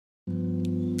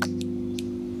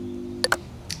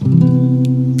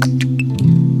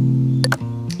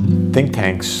Think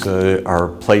tanks are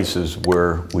places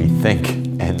where we think,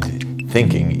 and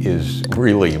thinking is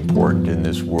really important in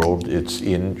this world. It's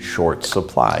in short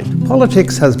supply.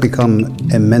 Politics has become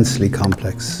immensely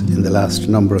complex in the last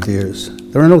number of years.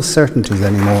 There are no certainties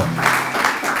anymore.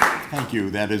 Thank you.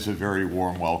 That is a very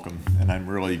warm welcome, and I'm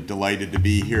really delighted to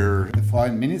be here. The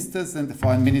foreign ministers and the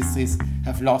foreign ministries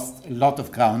have lost a lot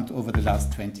of ground over the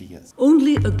last 20 years.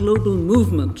 Only a global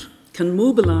movement can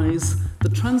mobilize the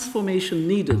transformation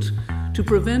needed to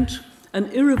prevent an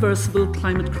irreversible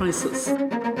climate crisis.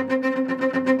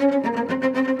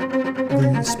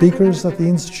 The speakers that the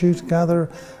Institute gather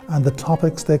and the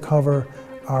topics they cover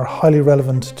are highly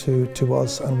relevant to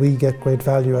us, and we get great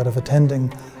value out of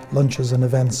attending lunches and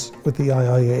events with the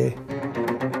IIEA.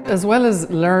 As well as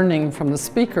learning from the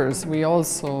speakers, we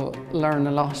also learn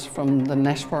a lot from the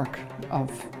network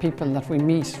of people that we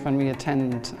meet when we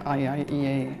attend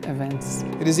IIEA events.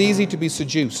 It is easy to be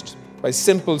seduced by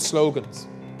simple slogans,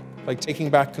 like taking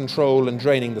back control and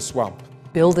draining the swamp.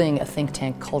 Building a think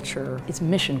tank culture is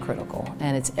mission critical,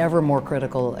 and it's ever more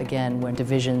critical again when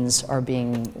divisions are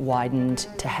being widened,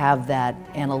 to have that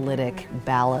analytic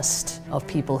ballast of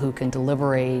people who can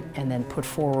deliberate and then put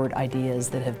forward ideas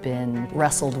that have been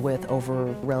wrestled with over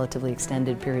relatively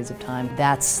extended periods of time.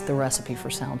 That's the recipe for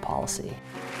sound policy.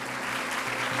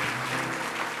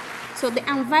 So the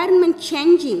environment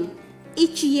changing,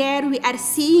 each year we are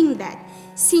seeing that.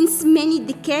 Since many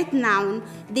decades now,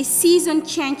 the season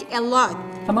changed a lot.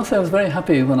 I must say I was very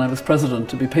happy when I was president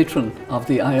to be patron of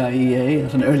the IIEA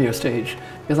at an earlier stage,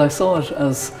 because I saw it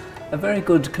as a very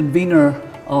good convener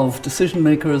of decision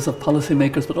makers, of policy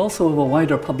makers, but also of a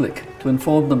wider public to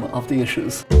inform them of the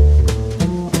issues.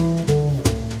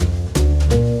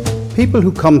 People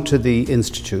who come to the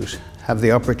Institute have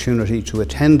the opportunity to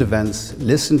attend events,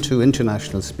 listen to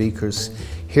international speakers,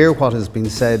 hear what has been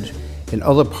said in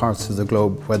other parts of the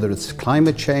globe, whether it's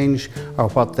climate change or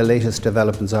what the latest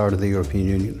developments are of the European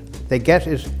Union. They get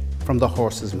it from the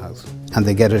horse's mouth, and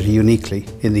they get it uniquely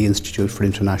in the Institute for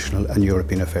International and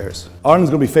European Affairs.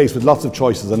 Ireland's going to be faced with lots of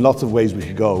choices and lots of ways we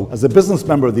could go. As a business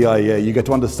member of the IIEA, you get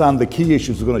to understand the key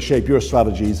issues that are going to shape your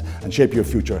strategies and shape your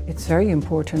future. It's very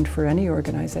important for any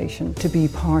organisation to be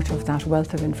part of that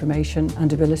wealth of information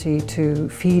and ability to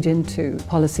feed into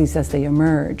policies as they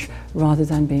emerge, rather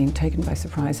than being taken by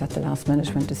surprise at the last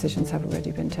minute when decisions have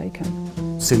already been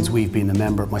taken. Since we've been a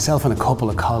member, myself and a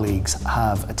couple of colleagues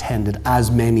have attended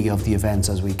as many of the events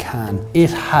as we can.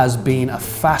 It has been a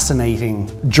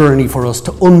fascinating journey for us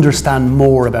to understand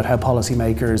more about how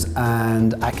policymakers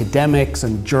and academics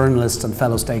and journalists and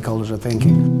fellow stakeholders are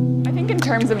thinking. I think in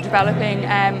terms of developing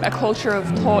a culture of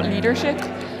thought leadership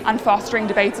and fostering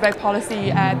debates about policy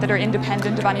that are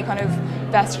independent of any kind of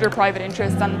vested or private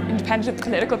interest and independent of the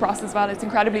political process as well, it's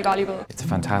incredibly valuable. It's a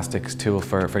fantastic tool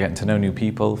for getting to know new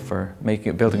people, for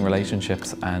building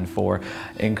relationships, and for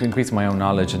increasing my own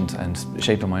knowledge and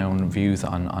shaping my own views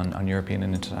on European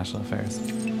and international affairs.